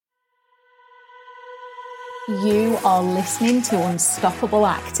You are listening to Unstoppable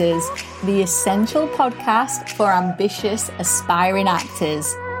Actors, the essential podcast for ambitious, aspiring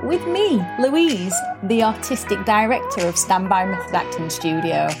actors. With me, Louise, the artistic director of Standby Method Acting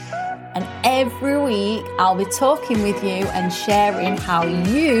Studio. And every week, I'll be talking with you and sharing how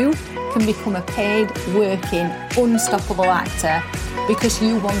you can become a paid, working, unstoppable actor, because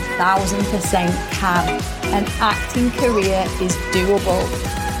you 1000% can. An acting career is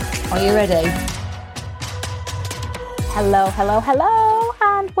doable. Are you ready? Hello,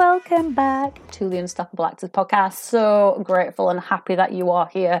 and welcome back to the Unstoppable Actors podcast. So grateful and happy that you are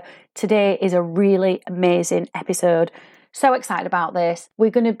here. Today is a really amazing episode. So excited about this.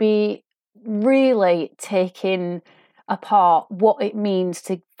 We're going to be really taking apart what it means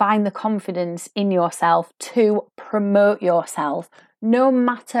to find the confidence in yourself to promote yourself. No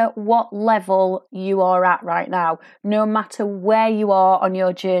matter what level you are at right now, no matter where you are on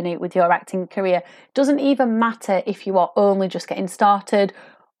your journey with your acting career, doesn't even matter if you are only just getting started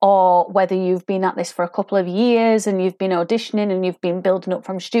or whether you've been at this for a couple of years and you've been auditioning and you've been building up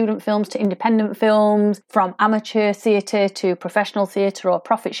from student films to independent films, from amateur theatre to professional theatre or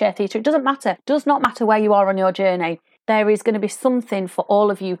profit share theatre. It doesn't matter. It does not matter where you are on your journey. There is going to be something for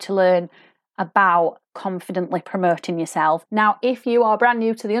all of you to learn about confidently promoting yourself. Now, if you are brand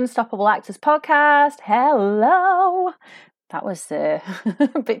new to the Unstoppable Actors podcast, hello. That was a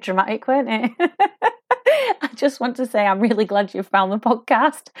bit dramatic, weren't it? I just want to say I'm really glad you found the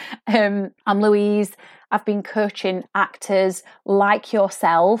podcast. I'm Louise. I've been coaching actors like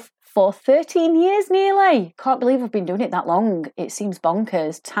yourself for 13 years nearly. Can't believe I've been doing it that long. It seems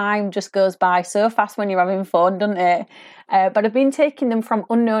bonkers. Time just goes by so fast when you're having fun, doesn't it? But I've been taking them from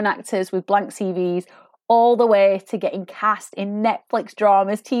unknown actors with blank CVs all the way to getting cast in Netflix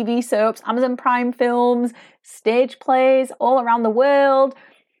dramas, TV soaps, Amazon Prime films, stage plays all around the world,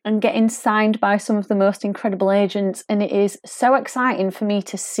 and getting signed by some of the most incredible agents. And it is so exciting for me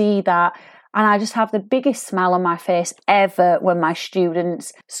to see that. And I just have the biggest smile on my face ever when my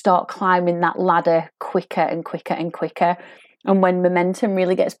students start climbing that ladder quicker and quicker and quicker. And when momentum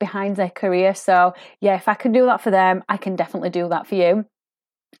really gets behind their career. So yeah, if I can do that for them, I can definitely do that for you.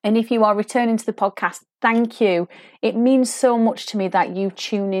 And if you are returning to the podcast, thank you. It means so much to me that you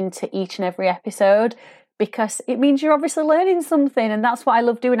tune into each and every episode, because it means you're obviously learning something. And that's what I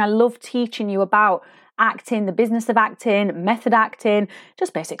love doing. I love teaching you about acting, the business of acting, method acting,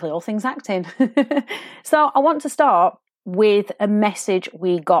 just basically all things acting. So I want to start with a message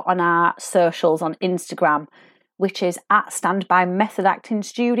we got on our socials on Instagram, which is at Standby Method Acting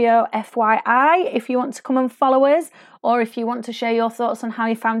Studio, FYI, if you want to come and follow us, or if you want to share your thoughts on how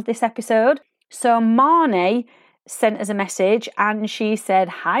you found this episode. So Marnie sent us a message and she said,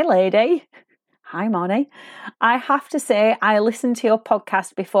 "Hi lady." Hi, Marnie. "I have to say, I listened to your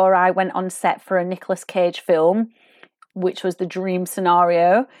podcast before I went on set for a Nicolas Cage film, which was The Dream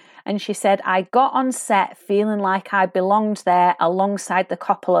Scenario." And she said, "I got on set feeling like I belonged there alongside the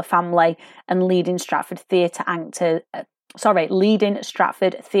Coppola family and leading Stratford Theatre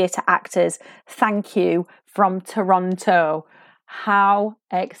actors. Thank you, from Toronto." How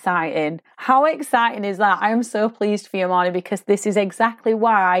exciting. How exciting is that? I am so pleased for you, Marnie, because this is exactly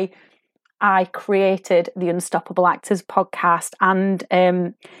why I created the Unstoppable Actors podcast. And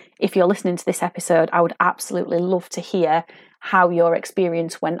if you're listening to this episode, I would absolutely love to hear how your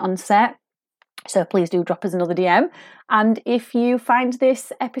experience went on set. So please do drop us another DM. And if you find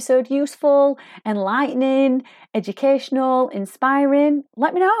this episode useful, enlightening, educational, inspiring,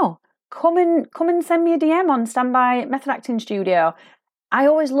 let me know. Come and send me a DM on Standby Method Acting Studio. I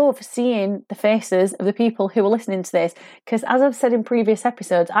always love seeing the faces of the people who are listening to this, because as I've said in previous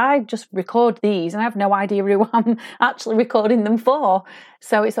episodes, I just record these and I have no idea who I'm actually recording them for.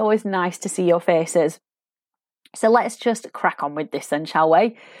 So it's always nice to see your faces. So let's just crack on with this then, shall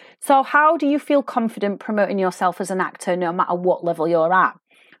we? So how do you feel confident promoting yourself as an actor no matter what level you're at?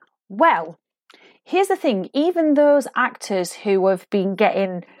 Well, here's the thing. Even those actors who have been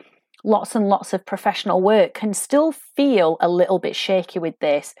getting lots and lots of professional work can still feel a little bit shaky with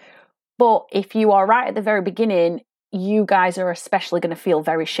this. But if you are right at the very beginning, you guys are especially going to feel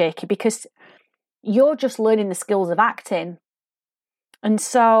very shaky because you're just learning the skills of acting. And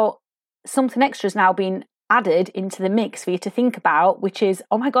so something extra is now being added into the mix for you to think about, which is,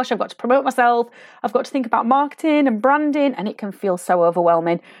 oh my gosh, I've got to promote myself. I've got to think about marketing and branding, and it can feel so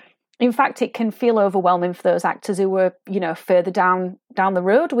overwhelming. In fact, it can feel overwhelming for those actors who were, further down the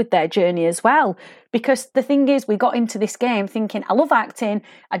road with their journey as well. Because the thing is, we got into this game thinking, I love acting,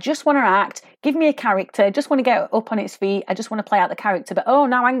 I just want to act, give me a character, I just want to get up on its feet, I just want to play out the character. But oh,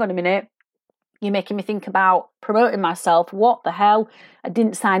 now hang on a minute, you're making me think about promoting myself. What the hell? I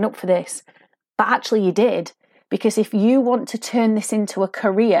didn't sign up for this. But actually you did, because if you want to turn this into a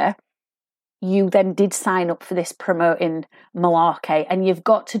career, you then did sign up for this promoting malarkey, and you've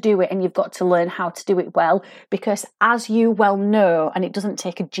got to do it, and you've got to learn how to do it well, because as you well know, and it doesn't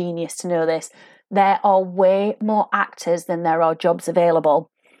take a genius to know this, there are way more actors than there are jobs available.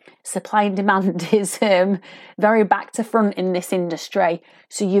 Supply and demand is very back to front in this industry.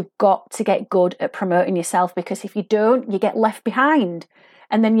 So you've got to get good at promoting yourself, because if you don't, you get left behind.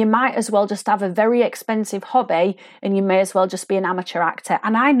 And then you might as well just have a very expensive hobby, and you may as well just be an amateur actor.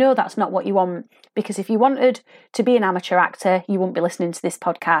 And I know that's not what you want, because if you wanted to be an amateur actor, you wouldn't be listening to this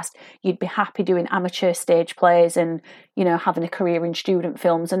podcast. You'd be happy doing amateur stage plays and, you know, having a career in student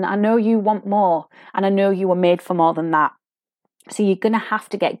films. And I know you want more, and I know you were made for more than that. So you're going to have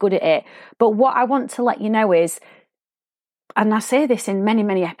to get good at it. But what I want to let you know is, and I say this in many,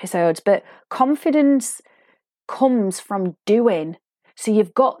 many episodes, but confidence comes from doing. So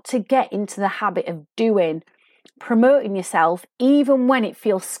you've got to get into the habit of doing, promoting yourself, even when it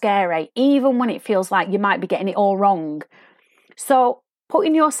feels scary, even when it feels like you might be getting it all wrong. So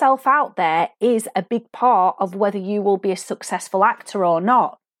putting yourself out there is a big part of whether you will be a successful actor or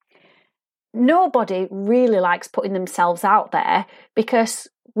not. Nobody really likes putting themselves out there, because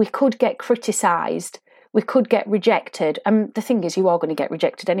we could get criticised, we could get rejected. And the thing is, you are going to get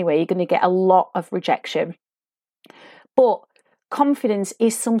rejected anyway. You're going to get a lot of rejection. But confidence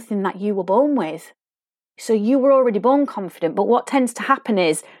is something that you were born with. So you were already born confident. But what tends to happen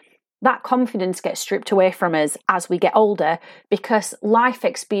is that confidence gets stripped away from us as we get older, because life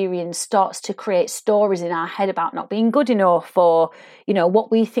experience starts to create stories in our head about not being good enough, or, you know, what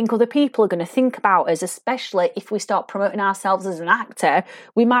we think other people are going to think about us, especially if we start promoting ourselves as an actor.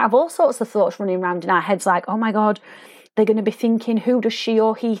 We might have all sorts of thoughts running around in our heads like, oh my God, they're going to be thinking, who does she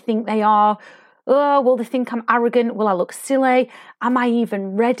or he think they are? Oh, will they think I'm arrogant? Will I look silly? Am I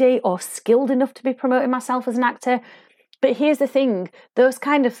even ready or skilled enough to be promoting myself as an actor? But here's the thing, those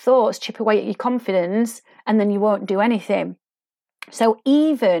kind of thoughts chip away at your confidence, and then you won't do anything. So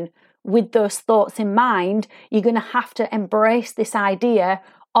even with those thoughts in mind, you're going to have to embrace this idea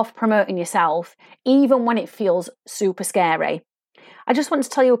of promoting yourself, even when it feels super scary. I just want to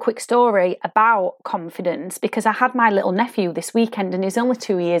tell you a quick story about confidence, because I had my little nephew this weekend, and he's only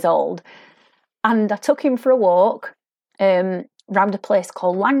 2 years old. And I took him for a walk around a place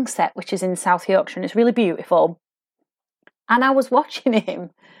called Langsett, which is in South Yorkshire, and it's really beautiful. And I was watching him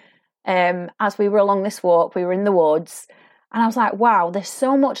as we were along this walk. We were in the woods, and I was like, wow, there's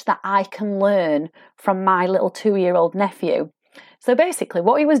so much that I can learn from my little 2-year-old nephew. So basically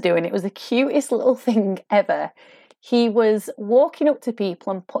what he was doing, it was the cutest little thing ever. He was walking up to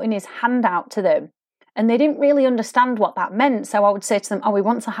people and putting his hand out to them, and they didn't really understand what that meant. So I would say to them, oh, he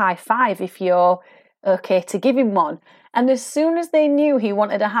wants a high five if you're okay to give him one. And as soon as they knew he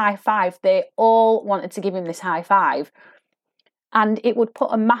wanted a high five, they all wanted to give him this high five. And it would put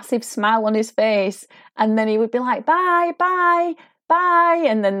a massive smile on his face. And then he would be like, bye, bye, bye.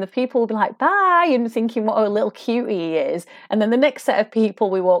 And then the people would be like, bye, and thinking what a little cutie he is. And then the next set of people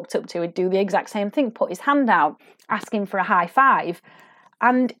we walked up to would do the exact same thing, put his hand out, asking for a high five.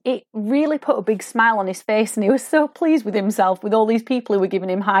 And it really put a big smile on his face. And he was so pleased with himself, with all these people who were giving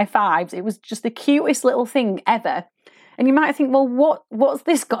him high fives. It was just the cutest little thing ever. And you might think, well, what's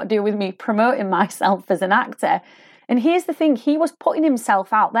this got to do with me promoting myself as an actor? And here's the thing, he was putting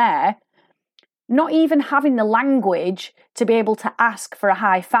himself out there, not even having the language to be able to ask for a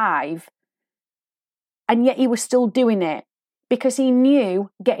high five. And yet he was still doing it, because he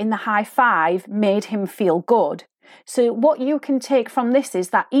knew getting the high five made him feel good. So what you can take from this is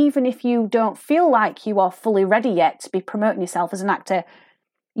that even if you don't feel like you are fully ready yet to be promoting yourself as an actor,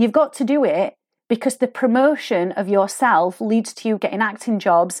 you've got to do it, because the promotion of yourself leads to you getting acting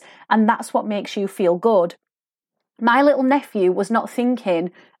jobs, and that's what makes you feel good. My little nephew was not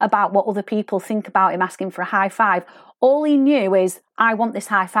thinking about what other people think about him asking for a high five. All he knew is, I want this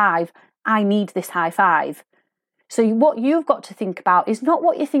high five. I need this high five. So what you've got to think about is not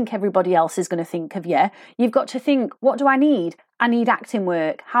what you think everybody else is going to think of you. You've got to think, what do I need? I need acting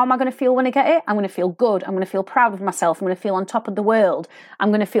work. How am I going to feel when I get it? I'm going to feel good. I'm going to feel proud of myself. I'm going to feel on top of the world. I'm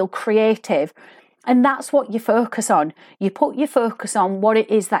going to feel creative. And that's what you focus on. You put your focus on what it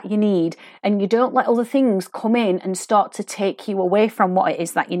is that you need, and you don't let other things come in and start to take you away from what it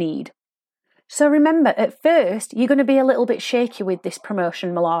is that you need. So remember, at first, you're going to be a little bit shaky with this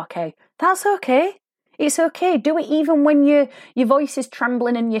promotion malarkey. That's okay. It's okay. Do it even when your voice is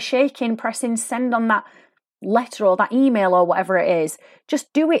trembling and you're shaking, pressing send on that letter or that email or whatever it is.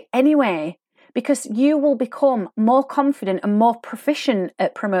 Just do it anyway, because you will become more confident and more proficient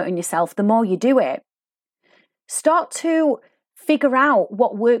at promoting yourself the more you do it. Start to figure out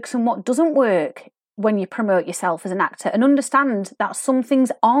what works and what doesn't work when you promote yourself as an actor, and understand that some things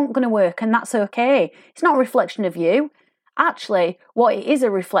aren't going to work, and that's okay. It's not a reflection of you. Actually, what it is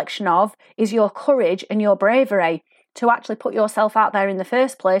a reflection of is your courage and your bravery to actually put yourself out there in the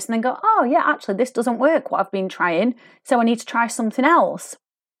first place and then go, oh yeah, actually this doesn't work, what I've been trying, so I need to try something else.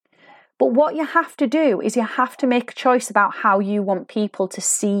 But what you have to do is you have to make a choice about how you want people to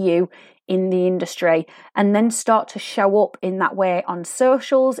see you in the industry, and then start to show up in that way on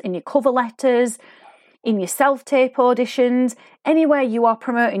socials, in your cover letters, in your self-tape auditions, anywhere you are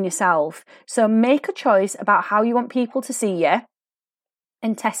promoting yourself. So make a choice about how you want people to see you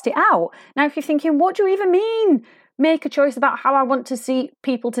and test it out. Now, if you're thinking, what do you even mean? Make a choice about how I want to see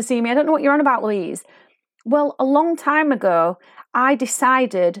people to see me. I don't know what you're on about, Louise. Well, a long time ago, I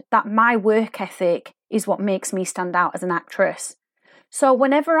decided that my work ethic is what makes me stand out as an actress. So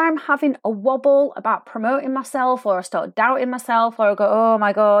whenever I'm having a wobble about promoting myself, or I start doubting myself, or I go, oh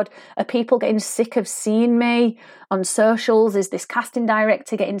my God, are people getting sick of seeing me on socials? Is this casting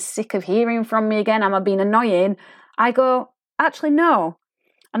director getting sick of hearing from me again? Am I being annoying? I go, actually, no.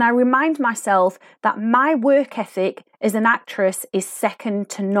 And I remind myself that my work ethic as an actress is second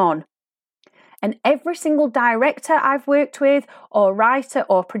to none. And every single director I've worked with, or writer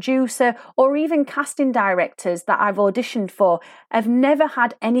or producer, or even casting directors that I've auditioned for, have never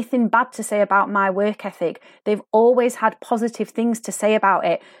had anything bad to say about my work ethic. They've always had positive things to say about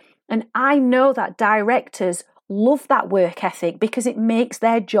it. And I know that directors love that work ethic because it makes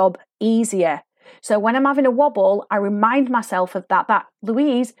their job easier. So when I'm having a wobble, I remind myself of that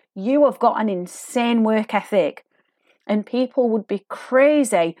Louise, you have got an insane work ethic. And people would be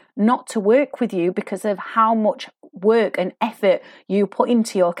crazy not to work with you because of how much work and effort you put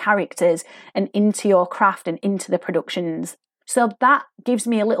into your characters and into your craft and into the productions. So that gives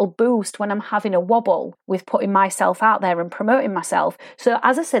me a little boost when I'm having a wobble with putting myself out there and promoting myself. So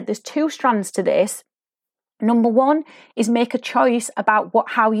as I said, there's two strands to this. Number one is make a choice about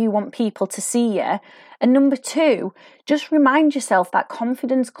how you want people to see you. And number two, just remind yourself that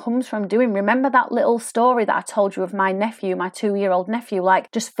confidence comes from doing. Remember that little story that I told you of my nephew, my 2-year-old nephew?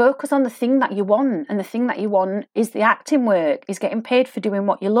 Like, just focus on the thing that you want. And the thing that you want is the acting work, is getting paid for doing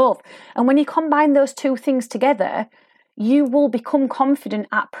what you love. And when you combine those two things together, you will become confident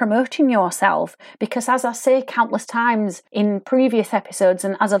at promoting yourself, because as I say countless times in previous episodes,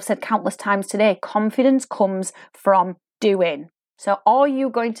 and as I've said countless times today, confidence comes from doing. So are you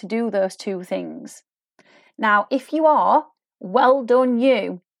going to do those two things? Now, if you are, well done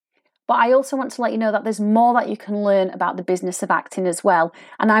you. But I also want to let you know that there's more that you can learn about the business of acting as well.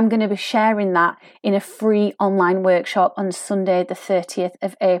 And I'm going to be sharing that in a free online workshop on Sunday, the 30th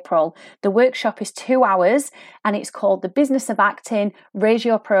of April. The workshop is 2 hours and it's called The Business of Acting, Raise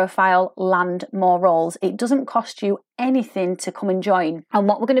Your Profile, Land More Roles. It doesn't cost you anything to come and join. And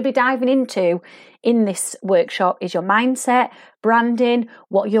what we're going to be diving into in this workshop is your mindset, branding,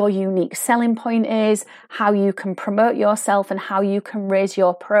 what your unique selling point is, how you can promote yourself, and how you can raise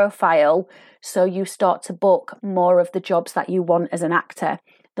your profile so you start to book more of the jobs that you want as an actor.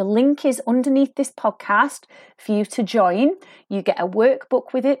 The link is underneath this podcast for you to join. You get a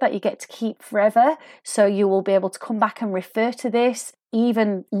workbook with it that you get to keep forever, so you will be able to come back and refer to this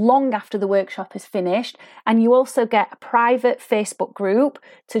even long after the workshop is finished. And you also get a private Facebook group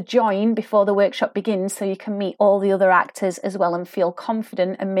to join before the workshop begins, so you can meet all the other actors as well and feel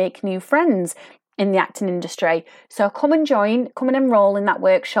confident and make new friends in the acting industry. So come and join, come and enroll in that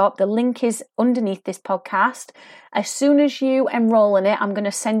workshop. The link is underneath this podcast. As soon as you enroll in it, I'm going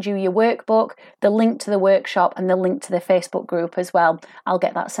to send you your workbook, the link to the workshop, and the link to the Facebook group as well. I'll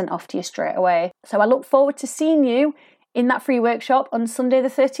get that sent off to you straight away. So I look forward to seeing you in that free workshop on Sunday the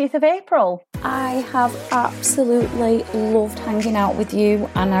 30th of April. I have absolutely loved hanging out with you,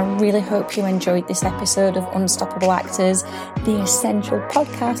 and I really hope you enjoyed this episode of Unstoppable Actors, the essential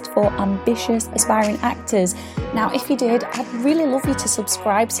podcast for ambitious, aspiring actors. Now, if you did, I'd really love you to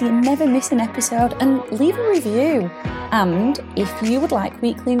subscribe so you never miss an episode, and leave a review. And if you would like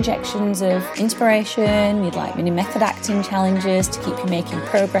weekly injections of inspiration, you'd like mini method acting challenges to keep you making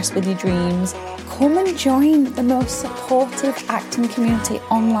progress with your dreams, come and join the most supportive acting community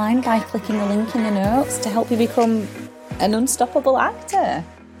online by clicking the link in the notes to help you become an unstoppable actor.